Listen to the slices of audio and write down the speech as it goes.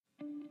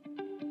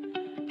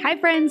Hi,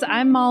 friends.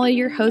 I'm Molly,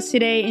 your host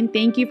today, and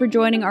thank you for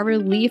joining our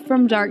Relief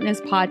from Darkness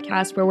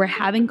podcast, where we're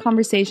having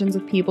conversations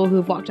with people who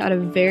have walked out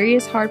of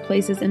various hard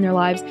places in their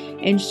lives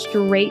and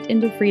straight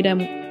into freedom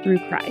through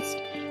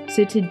Christ.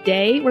 So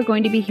today, we're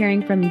going to be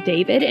hearing from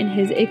David and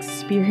his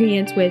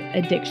experience with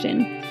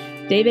addiction.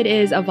 David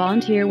is a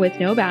volunteer with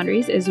No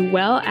Boundaries, as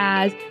well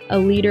as a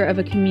leader of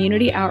a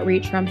community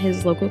outreach from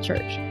his local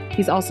church.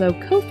 He's also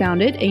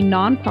co-founded a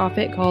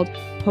nonprofit called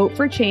Hope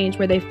for Change,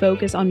 where they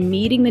focus on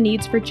meeting the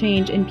needs for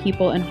change in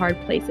people in hard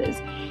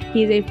places.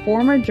 He is a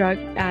former drug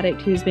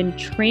addict who's been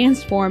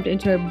transformed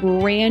into a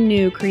brand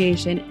new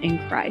creation in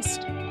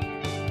Christ.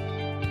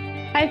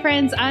 Hi,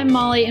 friends. I'm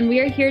Molly, and we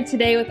are here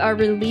today with our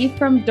Relief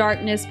from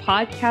Darkness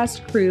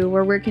podcast crew,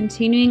 where we're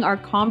continuing our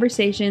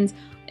conversations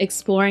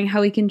exploring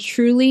how we can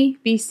truly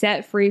be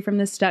set free from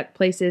the stuck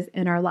places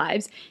in our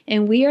lives.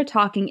 And we are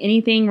talking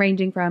anything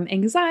ranging from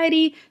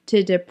anxiety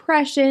to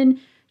depression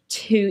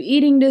to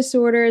eating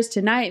disorders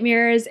to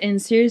nightmares and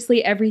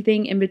seriously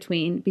everything in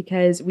between,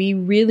 because we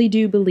really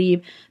do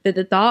believe that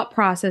the thought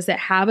process that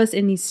have us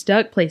in these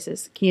stuck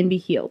places can be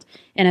healed.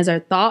 And as our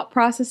thought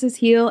processes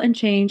heal and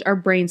change, our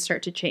brains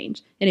start to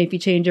change. And if you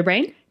change your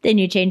brain, then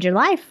you change your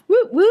life.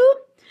 Woo woo!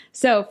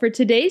 So for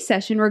today's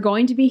session, we're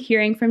going to be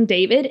hearing from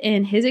David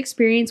and his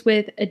experience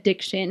with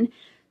addiction.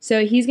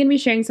 So he's going to be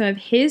sharing some of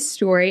his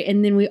story.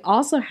 And then we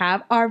also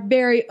have our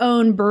very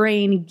own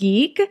brain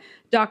geek,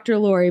 Dr.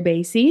 Lori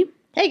Basie.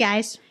 Hey,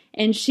 guys.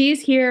 And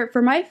she's here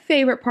for my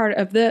favorite part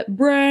of the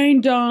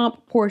brain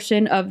dump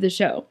portion of the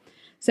show.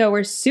 So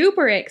we're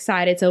super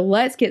excited. So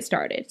let's get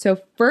started.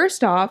 So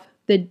first off,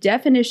 the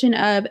definition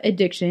of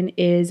addiction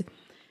is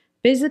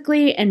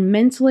physically and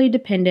mentally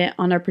dependent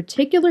on a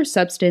particular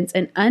substance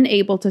and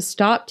unable to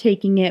stop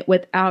taking it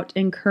without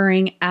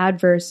incurring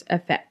adverse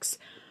effects.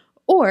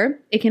 Or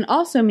it can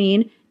also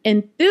mean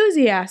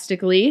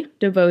enthusiastically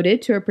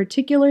devoted to a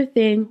particular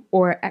thing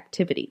or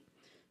activity.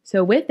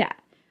 So with that,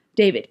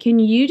 David, can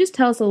you just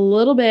tell us a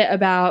little bit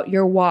about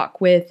your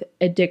walk with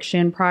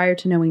addiction prior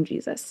to knowing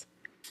Jesus?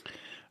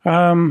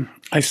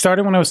 I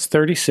started when I was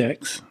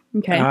 36.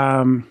 Okay.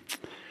 I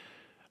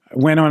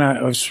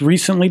was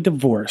recently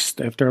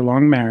divorced after a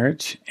long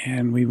marriage,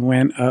 and we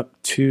went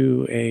up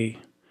to a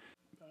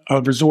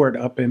resort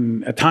up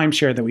in a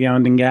timeshare that we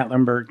owned in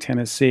Gatlinburg,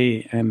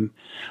 Tennessee. And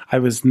I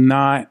was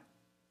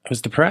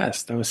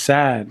depressed. I was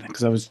sad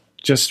because I was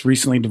just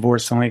recently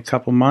divorced, only a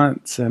couple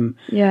months. And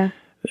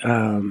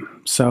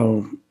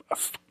so a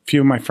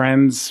few of my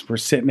friends were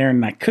sitting there,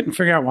 and I couldn't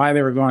figure out why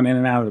they were going in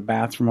and out of the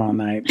bathroom all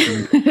night.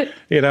 And,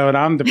 and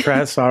I'm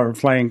depressed while we're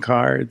playing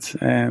cards.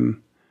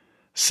 And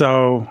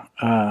so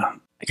I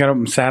got up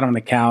and sat on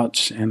the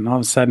couch, and all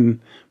of a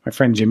sudden my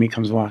friend Jimmy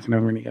comes walking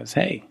over and he goes,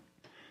 "Hey,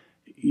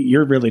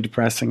 you're really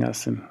depressing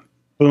us." And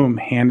boom,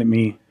 handed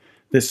me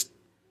this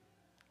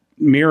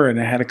mirror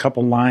that had a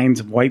couple lines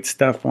of white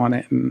stuff on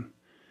it. And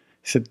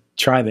he said,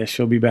 "Try this,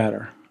 you'll be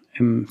better."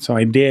 And so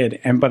I did.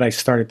 But I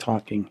started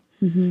talking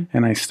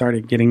and I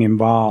started getting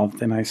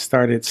involved and I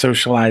started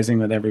socializing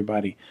with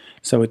everybody.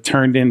 So it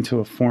turned into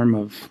a form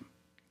of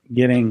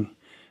getting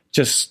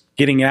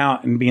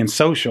out and being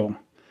social,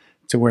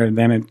 to where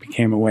then it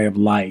became a way of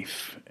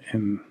life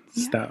and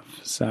stuff.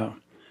 So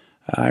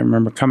I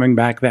remember coming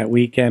back that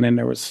weekend, and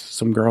there was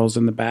some girls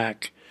in the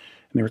back,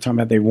 and they were talking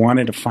about they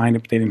wanted to find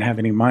it, but they didn't have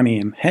any money.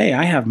 And, "Hey,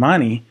 I have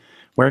money.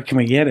 Where can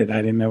we get it?"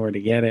 I didn't know where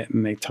to get it.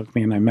 And they took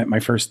me, and I met my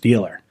first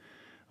dealer.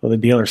 Well, the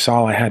dealer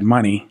saw I had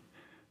money.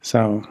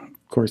 So,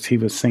 of course, he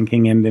was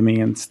sinking into me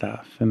and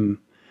stuff. And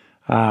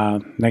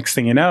next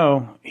thing you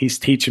know, he's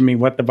teaching me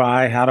what to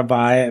buy, how to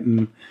buy it.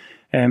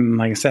 And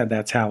like I said,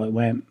 that's how it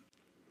went.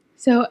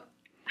 So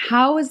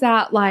how was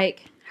that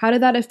like? How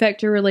did that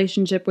affect your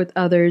relationship with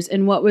others?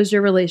 And what was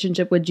your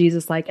relationship with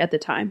Jesus like at the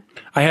time?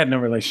 I had no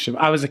relationship.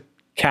 I was a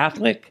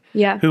Catholic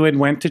who had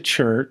went to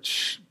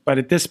church. But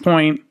at this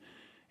point,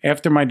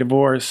 after my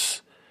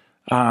divorce,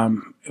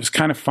 it was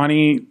kind of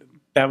funny.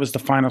 That was the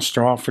final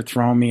straw for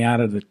throwing me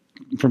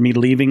for me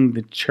leaving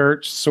the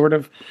church, sort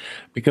of,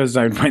 because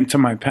I went to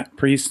my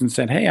priest and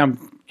said, "Hey,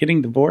 I'm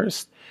getting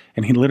divorced."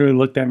 And he literally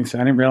looked at me and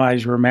said, "I didn't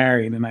realize you were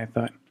married." And I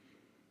thought,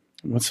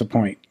 what's the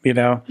point?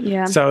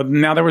 Yeah. So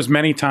now there was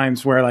many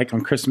times where, like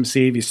on Christmas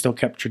Eve, you still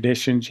kept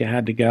traditions. You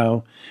had to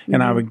go.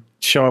 And I would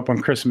show up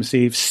on Christmas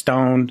Eve,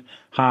 stoned,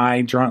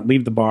 high, drunk,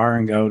 leave the bar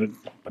and go to,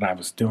 but I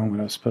was doing what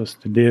I was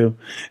supposed to do.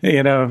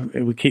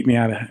 It would keep me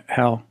out of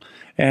hell.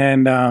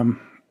 And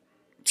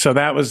so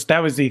that was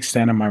the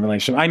extent of my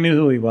relationship. I knew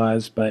who he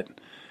was, but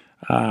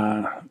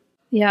as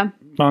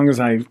long as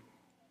I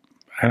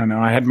don't know,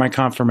 I had my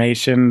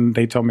confirmation.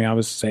 They told me I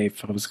was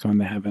safe. I was going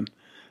to heaven.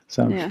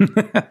 So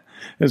it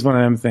was one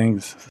of them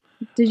things.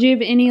 Did you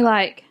have any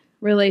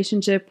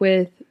relationship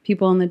with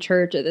people in the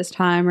church at this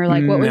time, or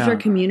what was your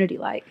community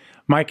like?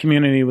 My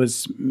community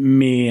was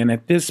me. And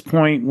at this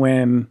point,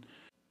 when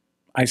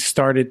I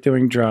started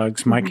doing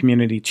drugs, my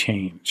community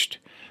changed.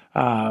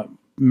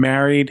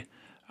 Married,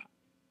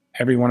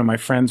 every one of my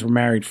friends were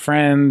married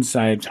friends.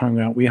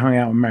 We hung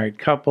out with married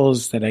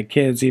couples that had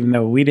kids, even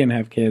though we didn't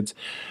have kids.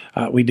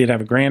 We did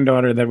have a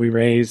granddaughter that we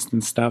raised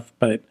and stuff,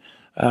 but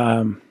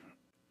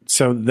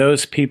so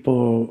those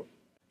people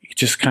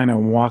just kind of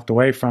walked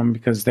away from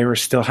because they were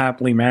still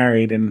happily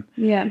married. And,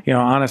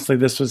 honestly,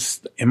 this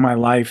was in my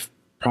life,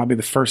 probably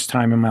the first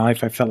time in my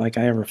life I felt like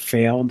I ever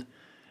failed,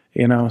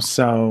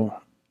 so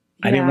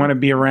I didn't want to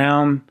be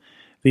around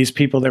these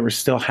people that were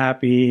still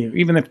happy.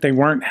 Even if they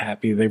weren't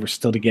happy, they were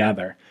still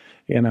together,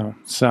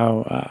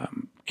 so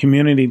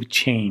community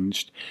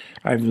changed.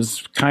 I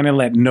was kind of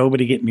let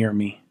nobody get near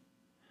me.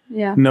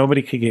 Yeah.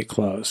 Nobody could get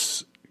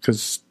close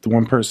because the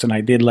one person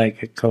I did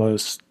like get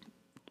close,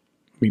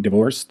 we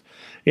divorced.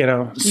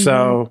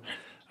 So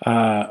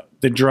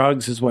the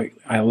drugs is what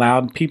I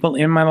allowed people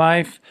in my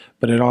life,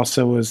 but it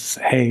also was,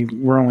 hey,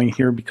 we're only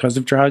here because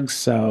of drugs,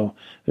 so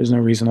there's no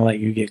reason to let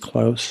you get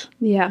close.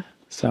 Yeah.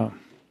 So.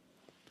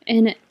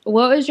 And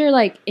what was your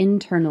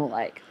internal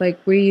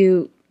were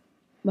you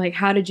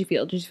how did you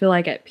feel? Did you feel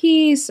at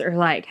peace or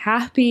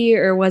happy,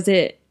 or was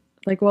it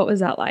what was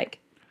that like?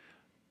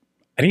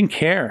 I didn't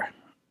care.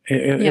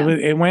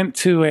 It went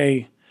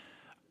to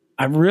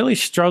I really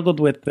struggled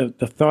with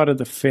the thought of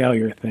the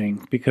failure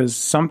thing, because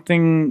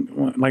something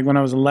when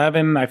I was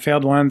 11, I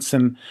failed once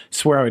and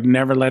swore I would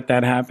never let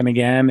that happen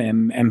again.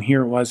 And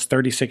here it was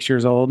 36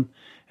 years old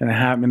and it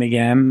happened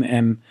again,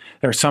 and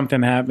there's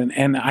something happened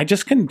and I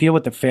just couldn't deal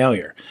with the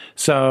failure.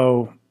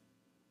 So,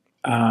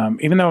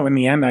 even though in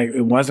the end,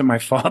 it wasn't my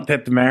fault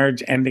that the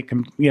marriage ended,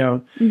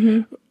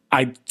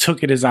 I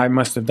took it as I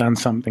must have done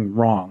something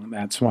wrong.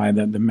 That's why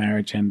the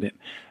marriage ended.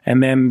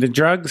 And then the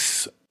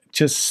drugs,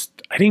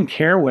 I didn't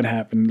care what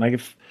happened.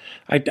 If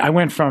I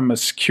went from a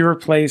secure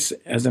place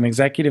as an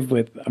executive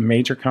with a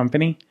major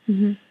company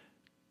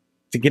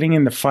to getting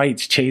into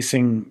fights,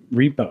 chasing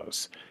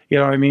repos,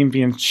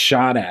 being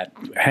shot at,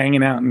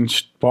 hanging out in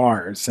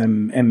bars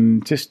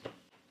and just,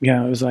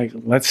 it was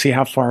let's see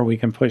how far we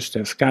can push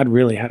this. God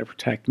really had to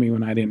protect me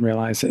when I didn't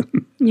realize it.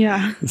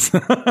 Yeah.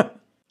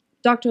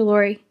 Dr.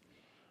 Lori,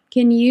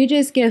 can you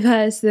just give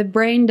us the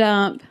brain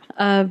dump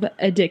of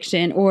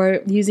addiction, or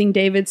using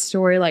David's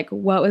story,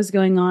 what was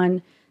going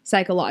on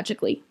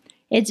psychologically?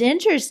 It's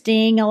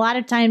interesting. A lot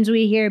of times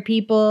we hear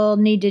people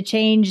need to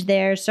change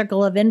their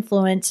circle of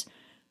influence,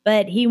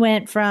 but he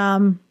went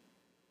from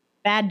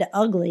bad to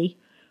ugly,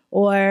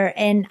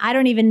 and I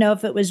don't even know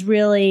if it was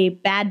really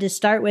bad to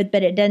start with,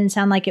 but it doesn't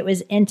sound like it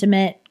was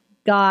intimate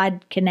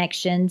God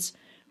connections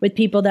with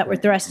people that were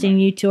thrusting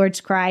you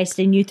towards Christ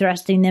and you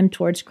thrusting them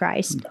towards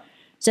Christ.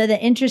 So the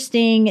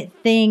interesting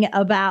thing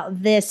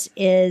about this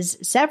is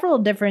several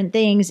different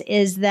things,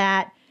 is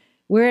that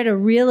we're at a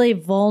really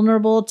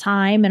vulnerable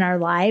time in our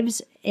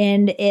lives.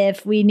 And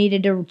if we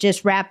needed to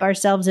just wrap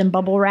ourselves in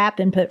bubble wrap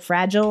and put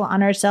fragile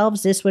on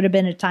ourselves, this would have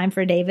been a time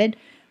for David.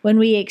 When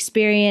we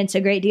experience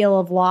a great deal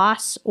of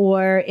loss,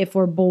 or if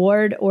we're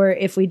bored, or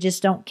if we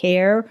just don't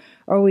care,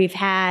 or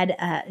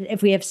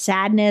if we have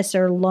sadness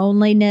or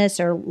loneliness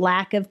or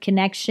lack of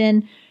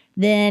connection,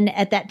 then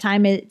at that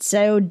time it's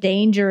so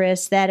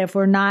dangerous that if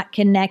we're not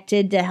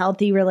connected to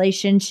healthy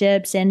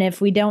relationships, and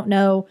if we don't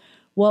know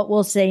what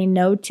we'll say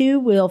no to,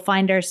 we'll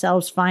find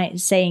ourselves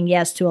saying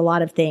yes to a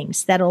lot of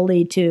things that'll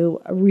lead to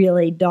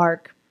really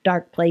dark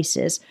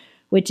places,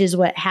 which is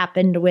what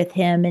happened with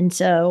him. And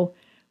so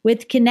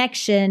with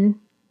connection,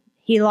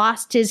 he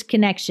lost his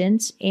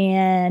connections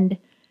and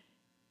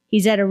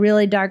he's at a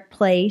really dark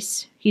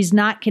place. He's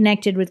not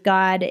connected with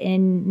God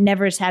and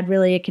never has had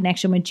really a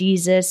connection with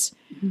Jesus,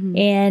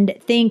 and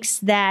thinks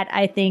that,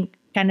 I think,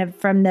 kind of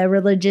from the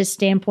religious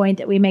standpoint,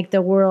 that we make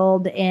the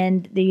world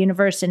and the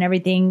universe and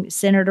everything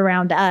centered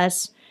around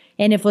us.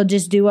 And if we'll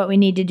just do what we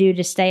need to do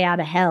to stay out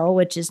of hell,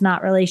 which is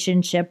not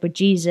relationship with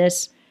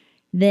Jesus,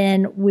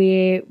 then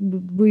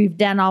we've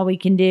done all we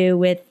can do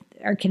with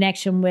our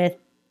connection with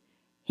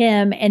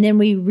him. And then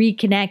we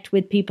reconnect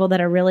with people that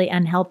are really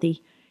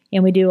unhealthy.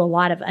 And we do a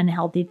lot of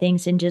unhealthy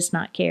things and just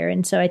not care.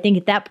 And so I think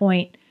at that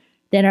point,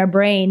 then our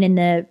brain and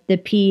the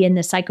P and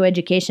the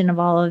psychoeducation of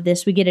all of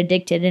this, we get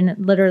addicted.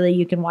 And literally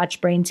you can watch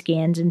brain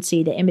scans and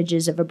see the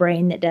images of a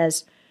brain that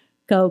does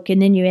coke.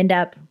 And then you end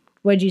up,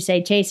 what'd you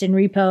say, chasing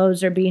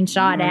repos or being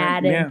shot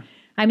at. And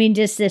I mean,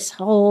 just this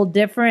whole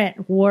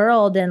different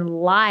world and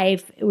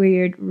life where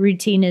your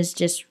routine has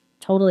just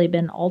totally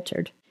been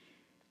altered.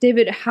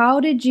 David, how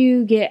did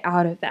you get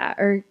out of that?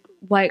 Or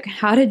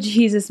how did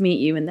Jesus meet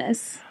you in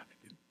this?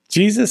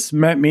 Jesus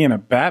met me in a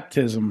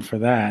baptism for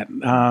that.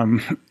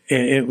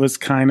 It was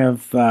kind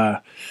of,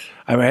 I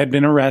had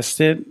been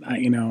arrested.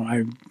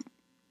 I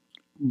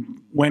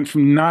went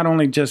from not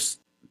only just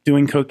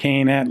doing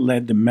cocaine, that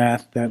led to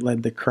meth, that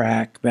led to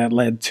crack, that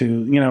led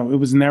to, it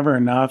was never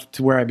enough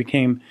to where I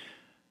became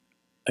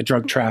a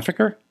drug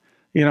trafficker.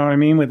 You know what I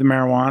mean? With the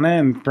marijuana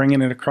and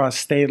bringing it across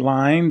state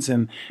lines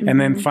and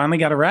then finally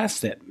got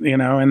arrested,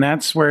 and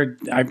that's where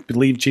I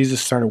believe Jesus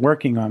started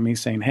working on me,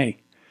 saying, hey,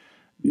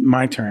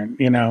 my turn,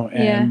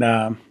 and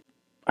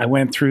I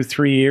went through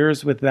 3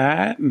 years with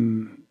that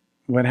and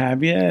what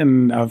have you,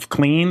 and of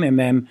clean. And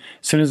then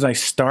as soon as I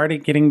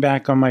started getting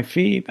back on my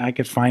feet, I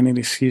could find an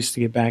excuse to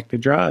get back to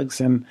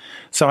drugs. And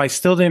so I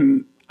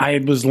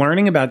was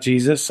learning about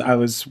Jesus. I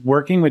was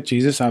working with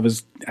Jesus. I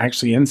was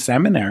actually in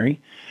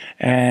seminary,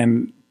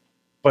 and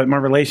but my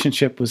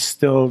relationship was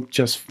still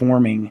just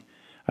forming,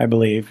 I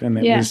believe. And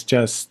it was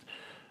just,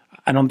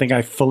 I don't think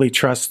I fully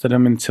trusted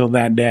him until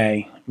that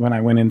day when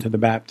I went into the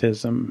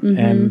baptism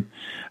and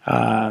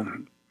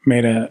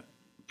made a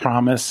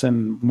promise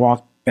and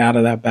walked out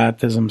of that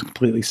baptism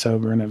completely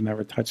sober and have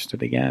never touched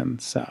it again.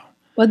 So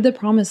what'd the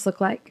promise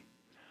look like?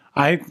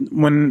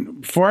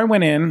 Before I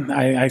went in,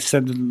 I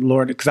said to the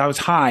Lord, because I was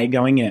high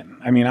going in.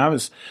 I mean, I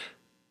was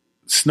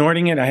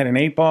snorting it. I had an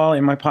 8-ball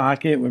in my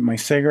pocket with my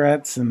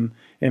cigarettes and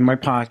in my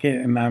pocket,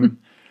 and I'm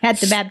at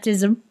the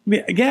baptism.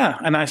 Yeah,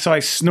 and I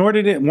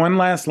snorted it one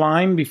last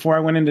line before I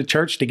went into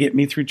church to get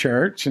me through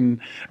church. And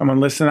I'm going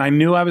to listen. I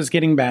knew I was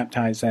getting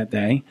baptized that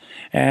day,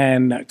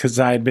 and because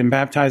I had been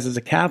baptized as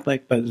a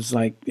Catholic, but it was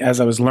like as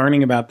I was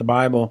learning about the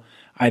Bible,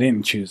 I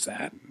didn't choose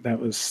that.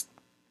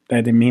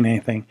 That didn't mean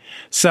anything.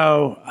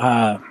 So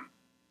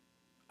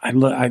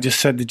I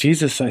just said to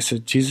Jesus, I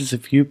said, Jesus,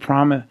 if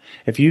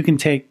you can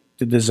take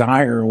the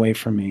desire away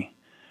from me,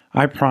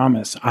 I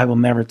promise I will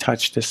never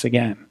touch this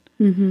again.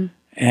 Mm-hmm.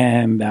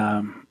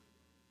 And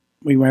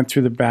we went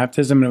through the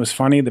baptism, and it was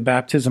funny. The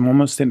baptism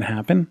almost didn't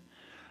happen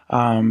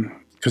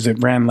because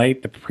it ran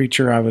late. The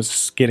preacher I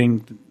was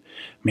getting,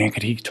 man,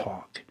 could he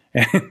talk?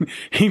 And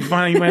he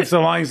finally went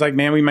so long, he's like,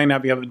 man, we might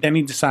not be able to. Then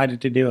he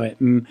decided to do it.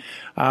 And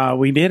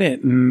we did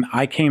it. And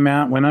I came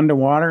out, went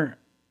underwater,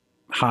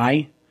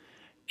 high,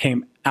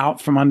 came out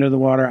from under the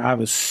water. I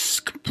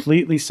was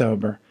completely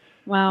sober.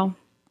 Wow.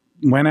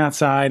 Went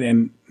outside.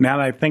 And now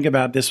that I think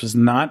about it, this was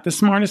not the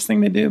smartest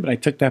thing to do, but I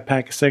took that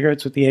pack of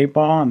cigarettes with the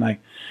 8-ball, and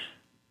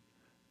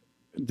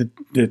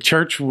the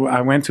church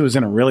I went to was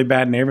in a really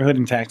bad neighborhood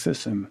in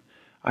Texas. And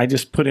I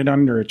just put it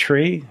under a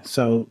tree.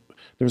 So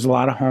there was a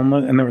lot of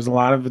homeless, and there was a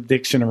lot of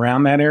addiction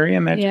around that area.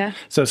 And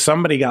so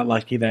somebody got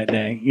lucky that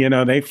day. You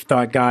know, they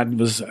thought God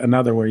was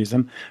another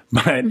reason,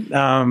 but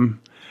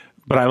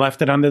I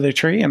left it under the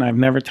tree, and I've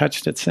never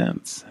touched it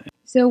since.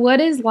 So what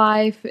has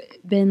life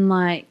been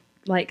like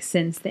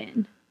since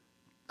then?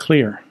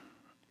 Clear.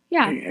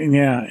 Yeah.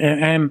 Yeah.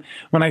 And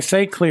when I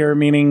say clear,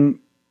 meaning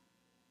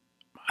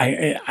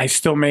I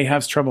still may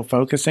have trouble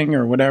focusing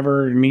or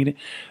whatever,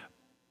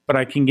 but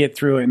I can get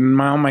through it.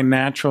 And all my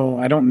natural,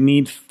 I don't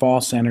need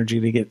false energy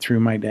to get through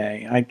my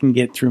day. I can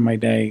get through my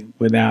day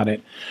without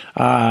it.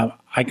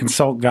 I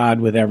consult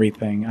God with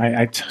everything.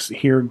 I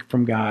hear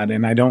from God,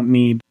 and I don't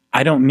need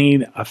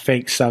a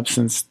fake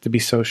substance to be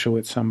social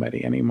with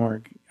somebody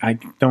anymore. I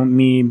don't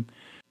need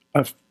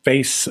a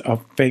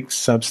fake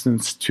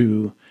substance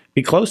to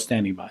be close to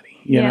anybody.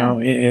 You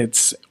know,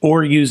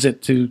 or use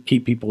it to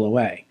keep people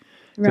away.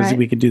 Because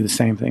we could do the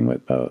same thing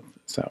with both.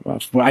 So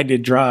if I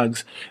did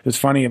drugs, it was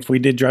funny. If we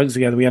did drugs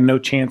together, we had no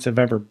chance of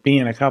ever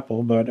being a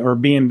couple, or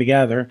being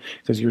together,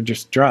 because you're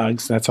just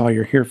drugs. That's all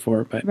you're here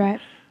for. But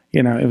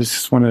you know, it was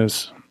just one of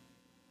those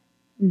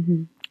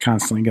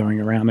constantly going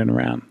around and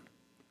around.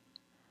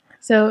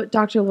 So,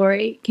 Dr.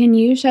 Lori, can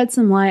you shed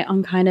some light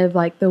on kind of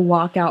like the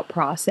walkout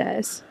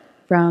process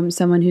from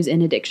someone who's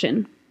in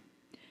addiction?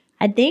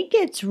 I think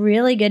it's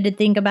really good to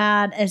think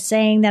about a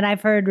saying that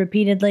I've heard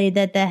repeatedly,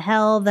 that the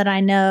hell that I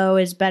know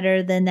is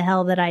better than the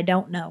hell that I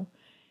don't know.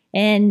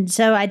 And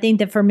so I think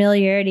the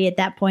familiarity at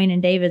that point in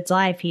David's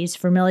life, he's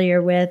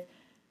familiar with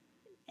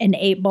an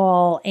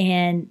 8-ball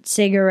and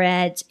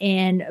cigarettes,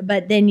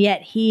 but then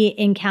yet he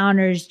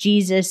encounters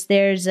Jesus.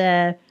 There's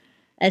a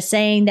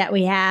saying that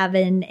we have,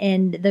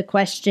 and the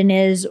question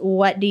is,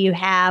 what do you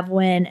have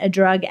when a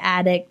drug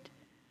addict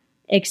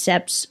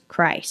accepts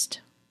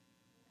Christ?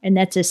 And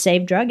that's a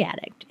saved drug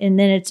addict. And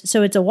then it's a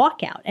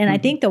walkout. And I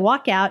think the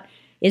walkout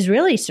is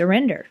really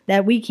surrender,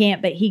 that we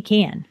can't, but he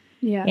can.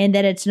 Yeah. And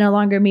that it's no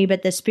longer me,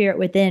 but the Spirit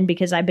within,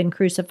 because I've been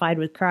crucified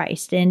with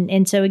Christ.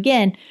 And so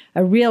again,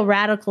 a real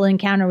radical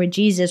encounter with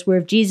Jesus, where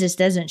if Jesus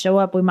doesn't show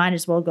up, we might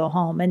as well go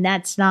home. And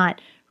that's not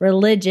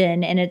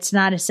religion, and it's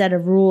not a set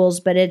of rules,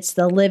 but it's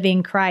the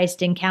living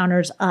Christ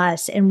encounters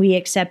us, and we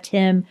accept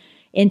him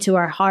into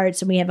our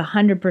hearts, and we have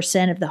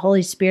 100% of the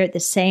Holy Spirit, the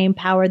same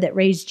power that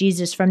raised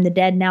Jesus from the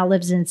dead now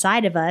lives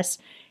inside of us.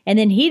 And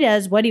then he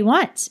does what he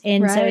wants.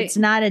 And so it's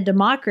not a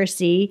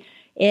democracy,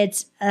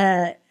 it's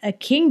a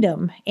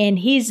kingdom, and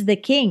he's the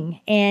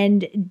king.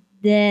 And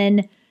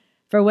then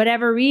for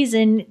whatever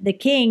reason, the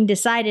king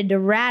decided to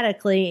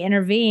radically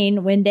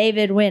intervene when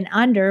David went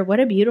under. What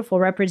a beautiful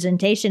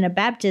representation of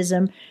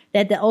baptism,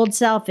 that the old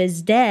self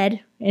is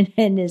dead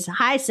and his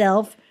high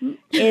self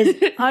is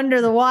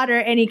under the water,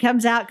 and he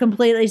comes out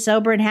completely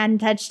sober and hadn't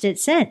touched it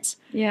since.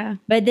 Yeah.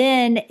 But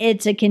then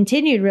it's a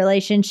continued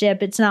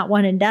relationship. It's not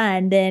one and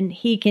done. Then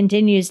he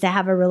continues to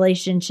have a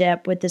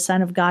relationship with the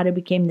Son of God, who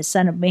became the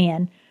Son of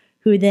Man,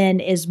 who then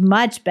is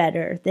much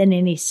better than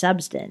any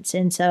substance.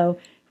 And so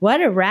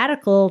what a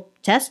radical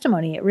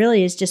testimony. It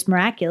really is just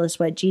miraculous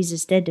what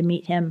Jesus did to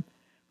meet him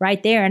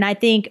right there. And I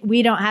think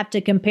we don't have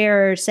to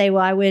compare or say,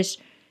 well, I wish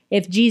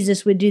if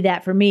Jesus would do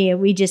that for me.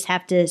 We just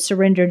have to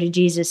surrender to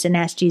Jesus and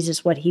ask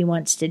Jesus what he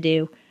wants to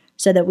do,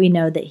 so that we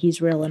know that he's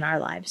real in our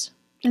lives.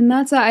 And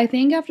that's, I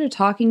think after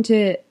talking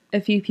to a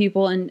few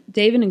people, and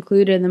David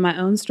included in my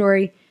own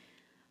story,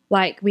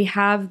 like we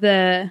have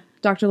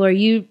Dr. Lori,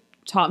 you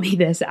taught me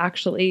this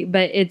actually,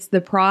 but it's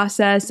the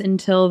process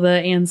until the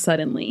and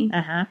suddenly.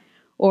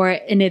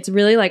 And it's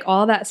really like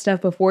all that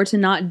stuff before, to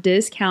not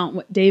discount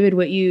what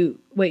you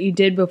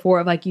did before,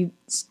 of like, you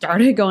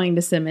started going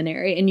to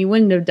seminary, and you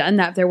wouldn't have done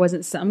that if there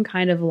wasn't some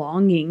kind of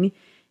longing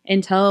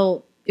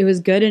until it was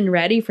good and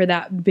ready for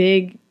that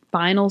big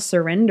final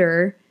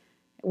surrender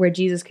where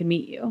Jesus could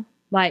meet you.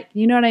 Like,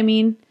 you know what I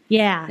mean?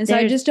 Yeah. And so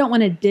I just don't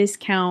want to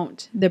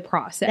discount the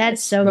process.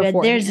 That's so good.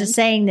 There's a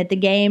saying that the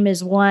game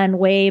is won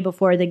way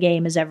before the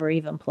game is ever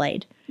even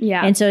played.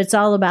 Yeah. And so it's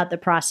all about the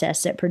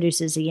process that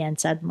produces the and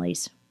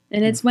suddenlies.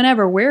 And it's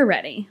whenever we're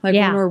ready, like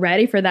when we're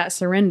ready for that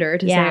surrender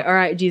to say, all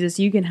right, Jesus,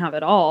 you can have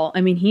it all.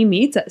 I mean, he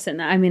meets us in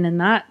that. I mean, and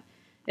that,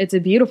 it's a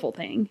beautiful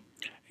thing.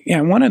 Yeah.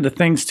 And one of the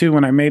things too,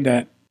 when I made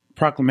that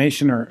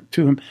proclamation or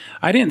to him,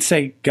 I didn't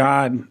say,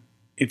 God,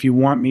 if you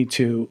want me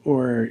to,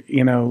 or,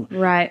 you know,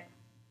 right.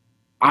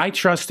 I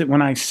trusted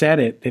when I said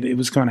it that it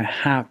was going to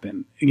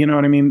happen. You know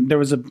what I mean? There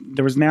was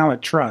now a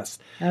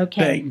trust.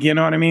 Okay. That, you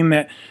know what I mean?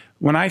 That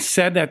when I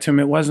said that to him,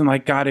 it wasn't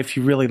like, God, if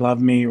you really love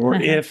me, or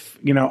if,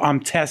 you know, I'm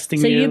testing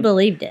you. So you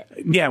believed it.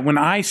 Yeah. When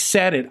I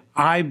said it,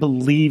 I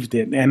believed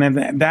it. And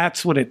then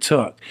that's what it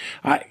took.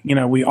 You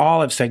know, we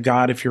all have said,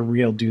 God, if you're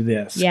real, do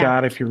this. Yeah.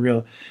 God, if you're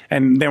real.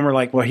 And then we're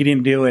like, well, he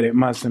didn't do it. It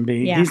mustn't be.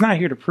 Yeah. He's not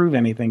here to prove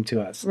anything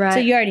to us. Right. So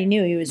you already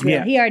knew he was real.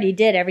 Yeah. He already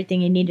did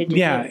everything he needed to do.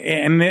 Yeah.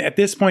 And at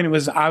this point,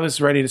 I was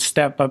ready to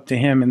step up to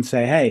him and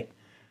say, hey,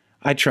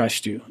 I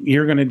trust you.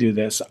 You're going to do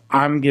this.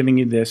 I'm giving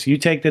you this. You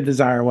take the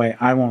desire away.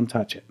 I won't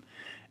touch it.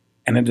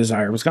 And the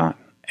desire was gone.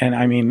 And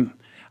I mean,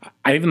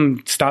 I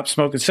even stopped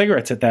smoking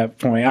cigarettes at that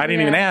point. I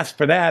didn't even ask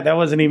for that. That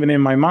wasn't even in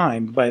my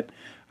mind. But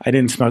I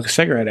didn't smoke a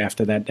cigarette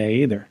after that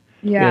day either.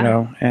 Yeah. You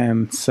know,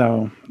 and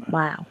so.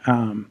 Wow.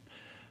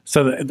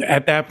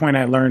 At that point,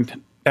 I learned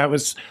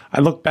I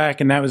look back,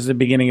 and that was the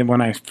beginning of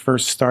when I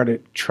first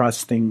started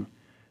trusting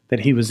that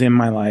he was in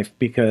my life,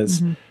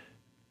 because,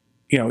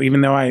 you know,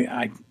 even though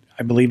I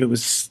believe it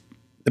was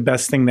the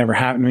best thing that ever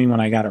happened to me when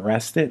I got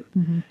arrested,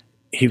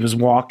 he was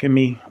walking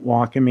me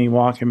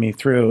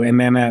through. And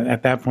then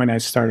at that point, I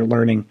started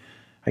learning,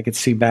 I could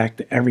see back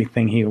to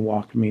everything he had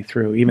walked me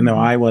through, even though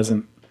I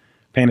wasn't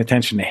paying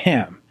attention to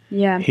him.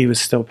 Yeah. He was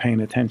still paying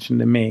attention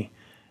to me.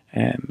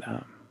 And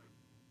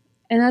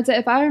that's it.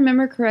 If I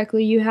remember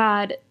correctly, you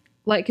had,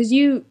 like, because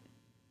you've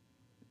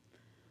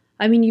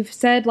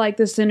said, like,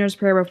 the sinner's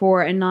prayer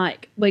before, and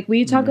not, like, will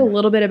you talk a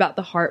little bit about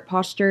the heart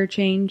posture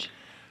change?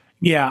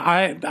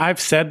 Yeah, I've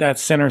said that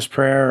sinner's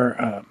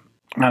prayer,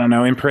 I don't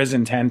know, in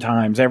prison 10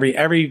 times.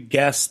 Every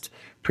guest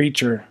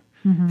preacher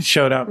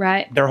showed up.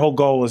 Right. Their whole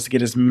goal was to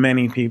get as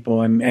many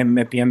people. And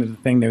at the end of the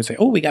thing, they would say,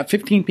 oh, we got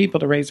 15 people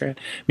to raise their hand.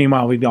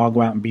 Meanwhile, we'd all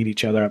go out and beat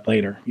each other up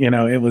later. You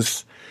know, there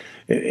was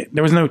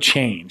no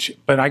change.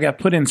 But I got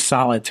put in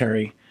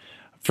solitary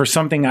for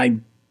something I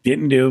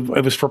didn't do.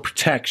 It was for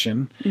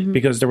protection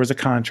because there was a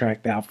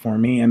contract out for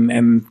me.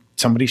 And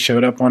somebody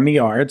showed up on the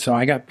yard. So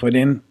I got put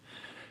in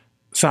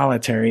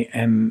solitary,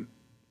 and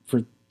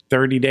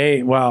 30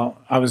 days. Well,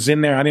 I was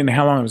in there. I didn't know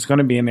how long I was going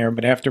to be in there,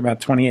 but after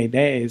about 28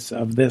 days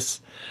of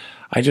this,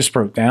 I just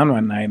broke down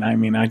one night. I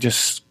mean,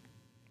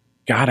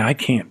 God, I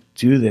can't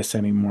do this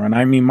anymore. And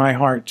I mean, my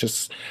heart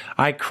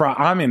I cry.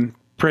 I'm in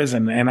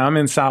prison and I'm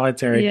in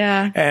solitary,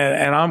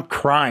 and I'm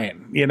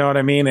crying. You know what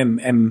I mean?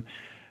 And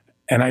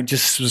I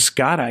just was,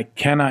 God, I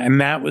cannot. And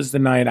that was the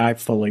night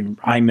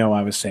I know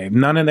I was saved.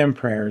 None of them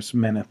prayers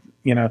meant,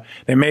 you know,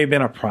 they may have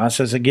been a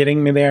process of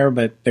getting me there,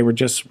 but they were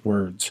just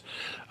words.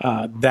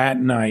 That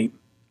night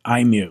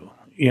I knew,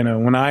 you know,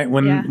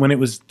 when it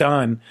was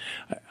done,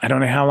 I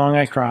don't know how long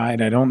I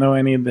cried. I don't know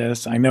any of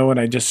this. I know what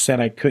I just said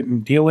I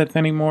couldn't deal with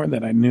anymore,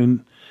 that I knew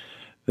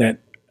that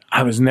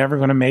I was never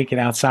going to make it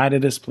outside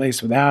of this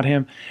place without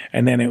him.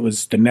 And then it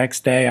was the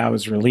next day I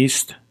was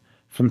released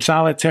from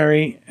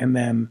solitary. And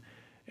then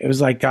it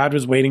was like God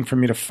was waiting for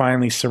me to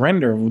finally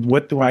surrender.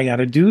 What do I got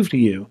to do to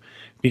you?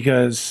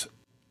 Because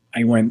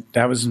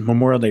that was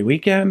Memorial Day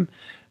weekend.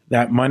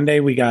 That Monday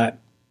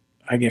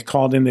I get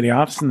called into the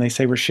office and they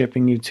say, we're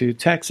shipping you to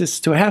Texas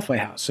to a halfway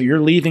house. So you're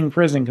leaving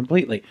prison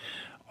completely.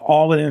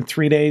 All within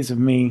 3 days of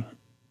me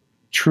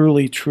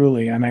truly.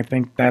 And I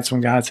think that's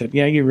when God said,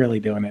 yeah, you're really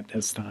doing it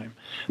this time.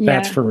 Yeah.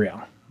 That's for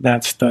real.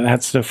 That's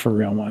the for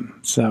real one.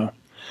 So,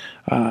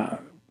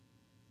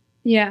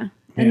 yeah.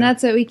 And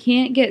that's it. We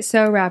can't get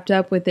so wrapped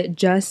up with it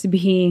just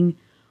being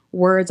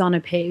words on a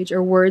page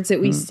or words that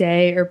we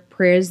say or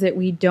prayers that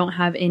we don't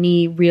have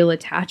any real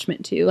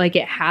attachment to. Like,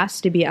 it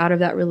has to be out of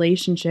that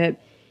relationship.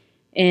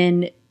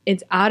 And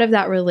it's out of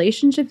that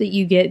relationship that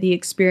you get the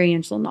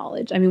experiential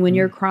knowledge. I mean, when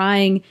you're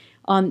crying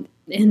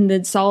in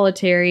the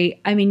solitary,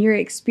 I mean, you're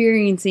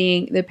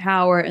experiencing the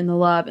power and the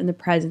love and the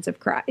presence of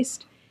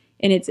Christ.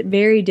 And it's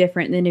very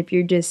different than if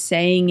you're just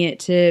saying it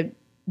to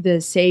the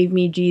Save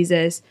Me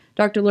Jesus.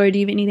 Dr. Lori, do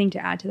you have anything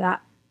to add to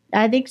that?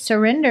 I think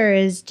surrender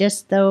is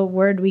just the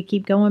word we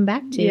keep going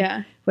back to.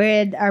 Yeah.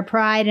 Where our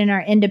pride and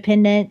our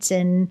independence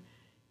and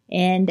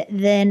And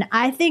then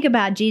I think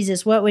about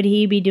Jesus. What would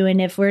he be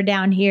doing if we're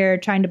down here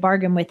trying to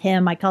bargain with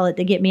him? I call it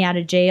the get me out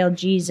of jail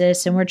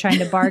Jesus. And we're trying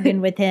to bargain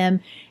with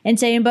him and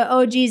saying, but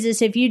oh,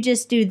 Jesus, if you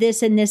just do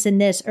this and this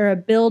and this, or a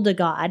bill to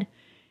God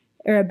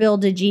or a bill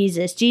to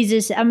Jesus,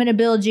 Jesus, I'm going to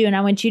build you and I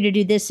want you to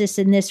do this, this,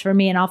 and this for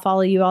me. And I'll follow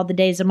you all the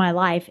days of my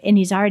life. And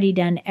he's already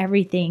done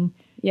everything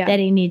that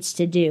he needs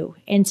to do.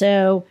 And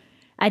so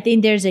I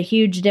think there's a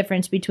huge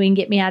difference between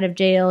get me out of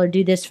jail or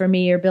do this for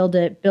me or build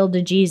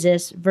a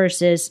Jesus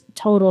versus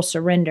total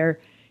surrender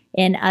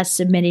and us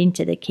submitting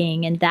to the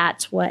King. And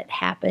that's what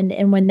happened.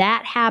 And when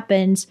that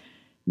happens,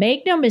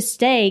 make no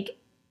mistake,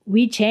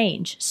 we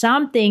change.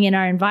 Something in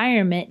our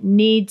environment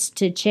needs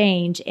to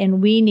change, and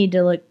we need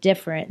to look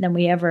different than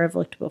we ever have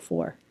looked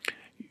before.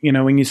 You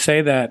know, when you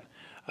say that,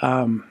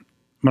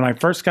 when I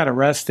first got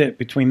arrested,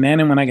 between then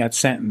and when I got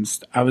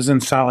sentenced, I was in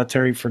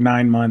solitary for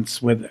 9 months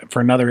for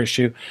another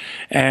issue.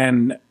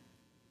 And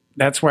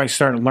that's where I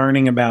started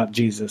learning about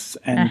Jesus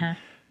and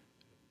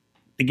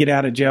to get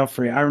out of jail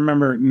free. I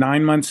remember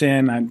 9 months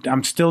in,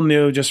 I'm still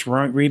new, just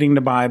reading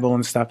the Bible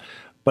and stuff.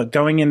 But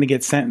going in to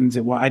get sentenced,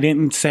 I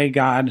didn't say,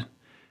 God,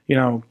 you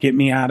know, get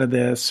me out of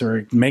this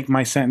or make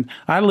my sentence.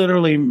 I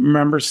literally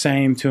remember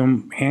saying to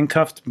him,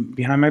 handcuffed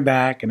behind my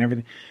back and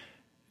everything,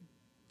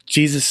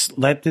 Jesus,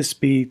 let this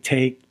be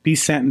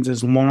sentenced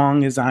as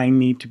long as I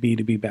need to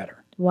be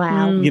better.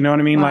 Wow. You know what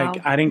I mean? Wow.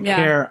 Like, I didn't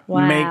care.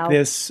 Wow. Make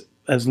this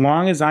as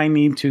long as I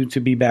need to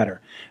be better.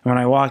 And when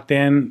I walked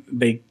in,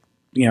 they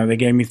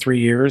gave me 3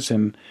 years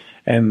and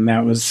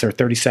that was, or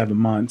 37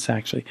 months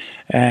actually.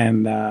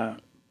 And,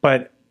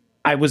 but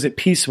I was at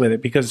peace with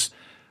it because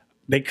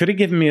they could have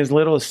given me as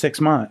little as 6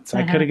 months.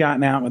 I could have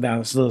gotten out without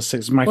as little as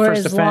 6. My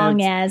first offense.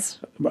 Long as.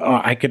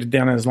 I could have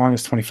done it as long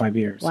as 25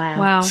 years.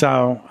 Wow.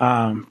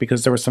 So,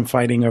 because there was some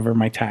fighting over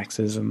my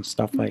taxes and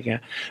stuff like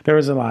that. There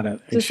was a lot of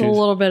just issues. a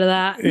little bit of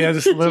that. Yeah,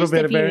 just a little Just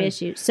bit a of few it.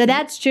 issues. So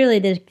that's truly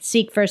the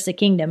seek first the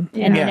kingdom,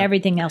 and then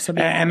everything else will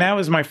be. And that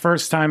was my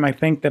first time, I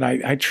think, that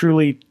I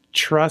truly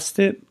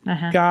trusted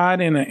God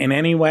in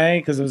any way,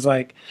 because it was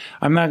like,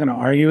 I'm not going to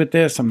argue with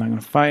this. I'm not going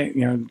to fight.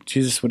 You know,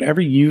 Jesus,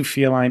 whatever you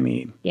feel I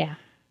need. Yeah.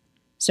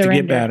 Surrender.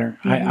 To get better.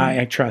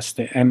 I trust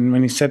it. And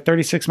when he said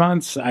 36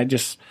 months, I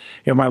just,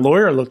 my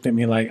lawyer looked at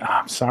me like, oh,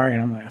 I'm sorry.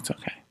 And I'm like, it's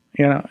okay.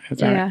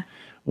 It's all right.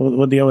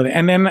 We'll deal with it.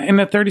 And then in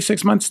the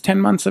 36 months, 10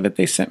 months of it,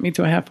 they sent me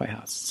to a halfway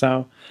house.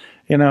 So,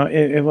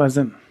 it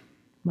wasn't.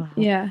 Wow.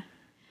 Yeah.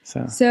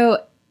 So,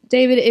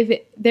 David,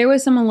 if there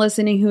was someone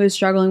listening who is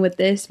struggling with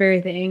this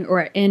very thing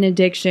or in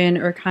addiction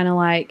or kind of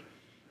like,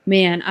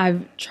 man,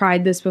 I've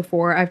tried this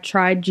before. I've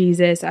tried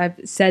Jesus. I've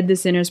said the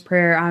sinner's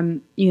prayer.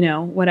 I'm,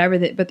 whatever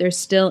that, but they're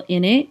still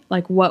in it.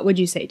 Like, what would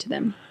you say to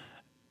them?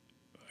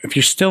 If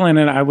you're still in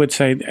it, I would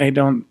say, hey,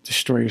 don't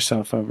destroy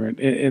yourself over it.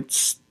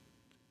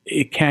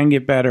 It can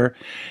get better.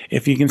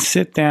 If you can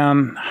sit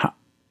down.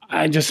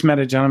 I just met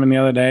a gentleman the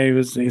other day.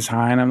 He's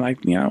high, and I'm like,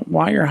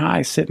 while you're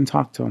high, sit and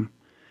talk to him.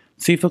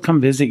 See if he'll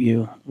come visit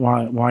you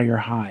while you're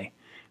high.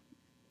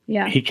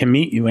 Yeah. He can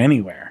meet you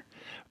anywhere.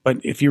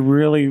 But if you're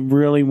really,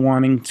 really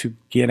wanting to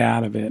get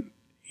out of it,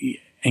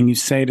 and you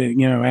say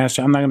to,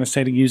 Ashley, I'm not going to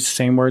say to use the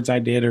same words I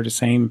did or the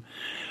same,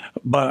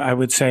 but I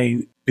would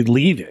say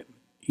believe it.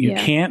 You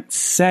can't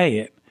say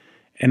it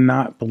and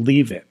not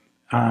believe it.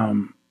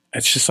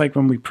 It's just like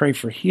when we pray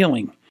for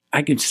healing.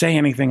 I can say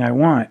anything I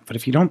want, but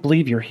if you don't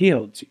believe you're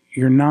healed,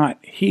 you're not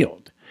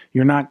healed.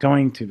 You're not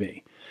going to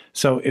be.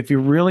 So if you're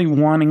really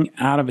wanting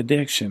out of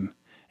addiction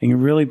and you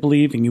really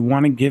believe and you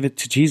want to give it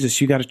to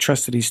Jesus, you got to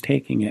trust that he's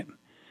taking it.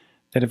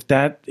 That if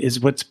that is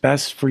what's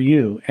best for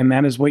you and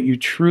that is what you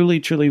truly,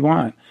 truly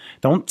want,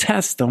 don't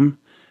test them.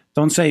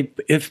 Don't say,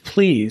 if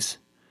please.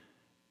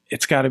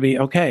 It's got to be,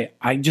 okay,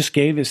 I just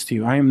gave this to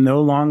you. I am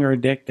no longer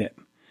addicted.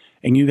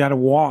 And you got to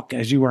walk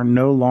as you are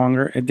no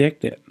longer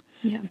addicted.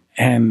 Yeah.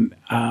 And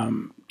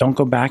don't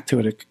go back to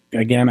it.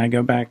 Again, I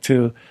go back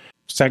to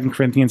 2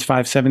 Corinthians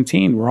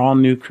 5:17. We're all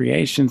new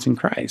creations in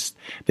Christ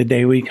the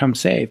day we come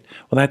saved.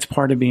 Well, that's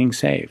part of being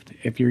saved.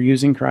 If you're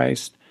using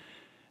Christ,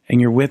 and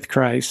you're with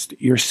Christ,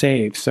 you're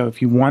saved. So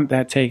if you want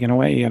that taken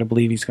away, you got to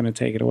believe he's going to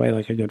take it away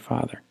like a good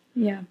father.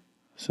 Yeah.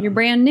 So, you're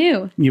brand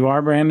new. You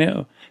are brand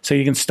new. So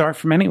you can start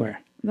from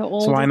anywhere. The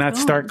old so why not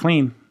start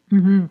clean?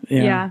 Mm-hmm.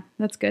 Yeah,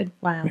 that's good.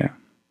 Wow. Yeah.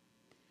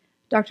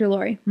 Dr.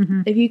 Lori,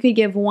 if you could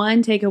give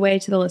one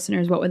takeaway to the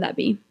listeners, what would that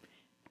be?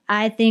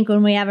 I think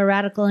when we have a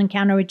radical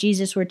encounter with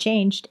Jesus, we're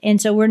changed. And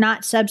so we're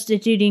not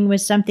substituting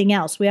with something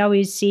else. We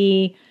always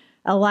see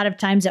a lot of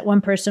times that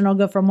one person will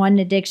go from one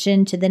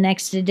addiction to the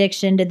next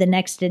addiction to the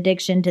next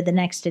addiction to the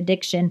next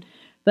addiction.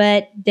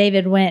 But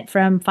David went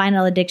from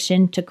final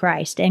addiction to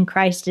Christ, and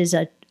Christ is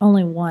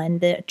only one,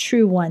 the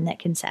true one that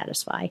can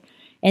satisfy.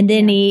 And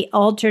then he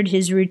altered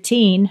his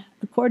routine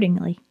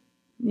accordingly.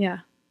 Yeah.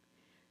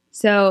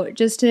 So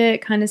just to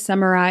kind of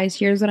summarize,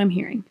 here's what I'm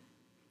hearing.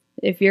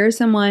 If you're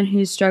someone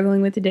who's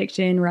struggling with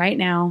addiction right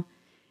now,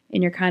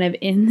 and you're kind of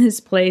in this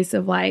place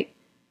of like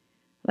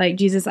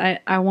Jesus,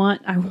 I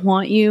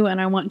want you, and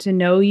I want to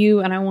know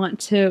you, and I want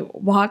to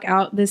walk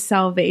out this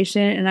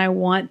salvation, and I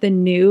want the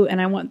new,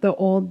 and I want the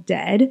old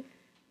dead.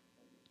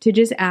 to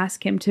just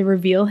ask him to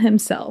reveal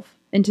himself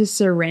and to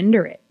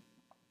surrender it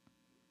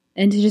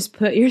and to just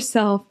put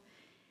yourself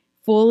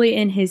fully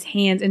in his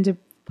hands and to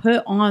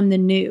put on the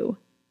new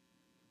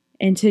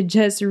and to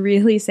just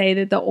really say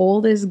that the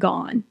old is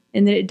gone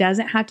and that it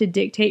doesn't have to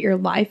dictate your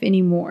life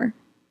anymore.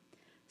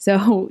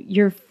 So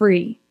you're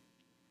free.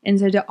 And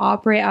so to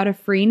operate out of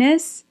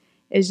freeness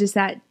is just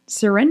that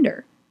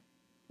surrender.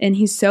 And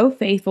he's so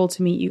faithful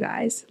to meet you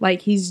guys.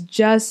 Like, he's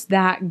just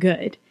that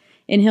good.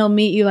 And he'll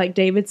meet you, like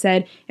David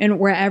said, and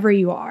wherever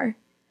you are.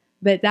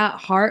 But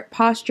that heart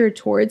posture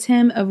towards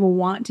him of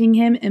wanting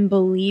him and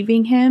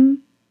believing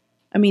him,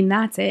 I mean,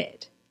 that's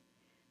it.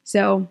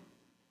 So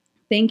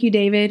thank you,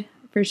 David,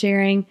 for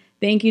sharing.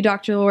 Thank you,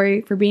 Dr.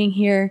 Lori, for being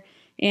here.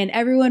 And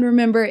everyone,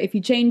 remember, if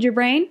you change your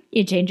brain,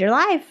 you change your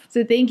life.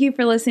 So thank you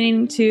for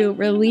listening to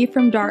Relief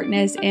from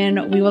Darkness,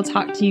 and we will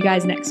talk to you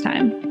guys next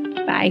time.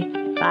 Bye.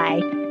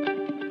 Bye.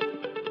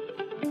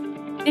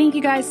 Thank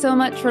you guys so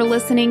much for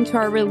listening to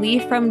our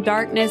Relief from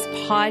Darkness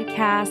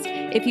podcast.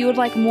 If you would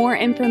like more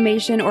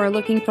information or are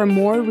looking for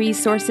more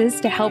resources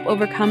to help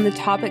overcome the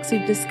topics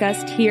we've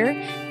discussed here,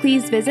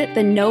 please visit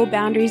the No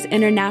Boundaries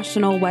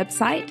International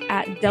website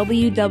at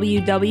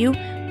www.ndint.org,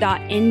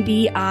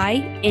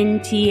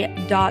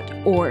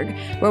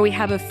 where we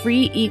have a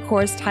free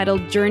e-course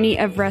titled Journey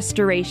of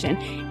Restoration.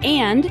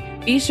 And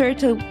be sure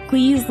to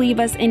please leave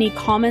us any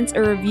comments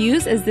or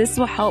reviews, as this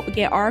will help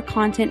get our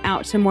content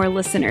out to more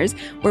listeners.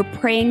 We're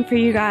praying for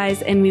you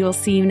guys, and we will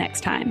see you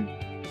next time.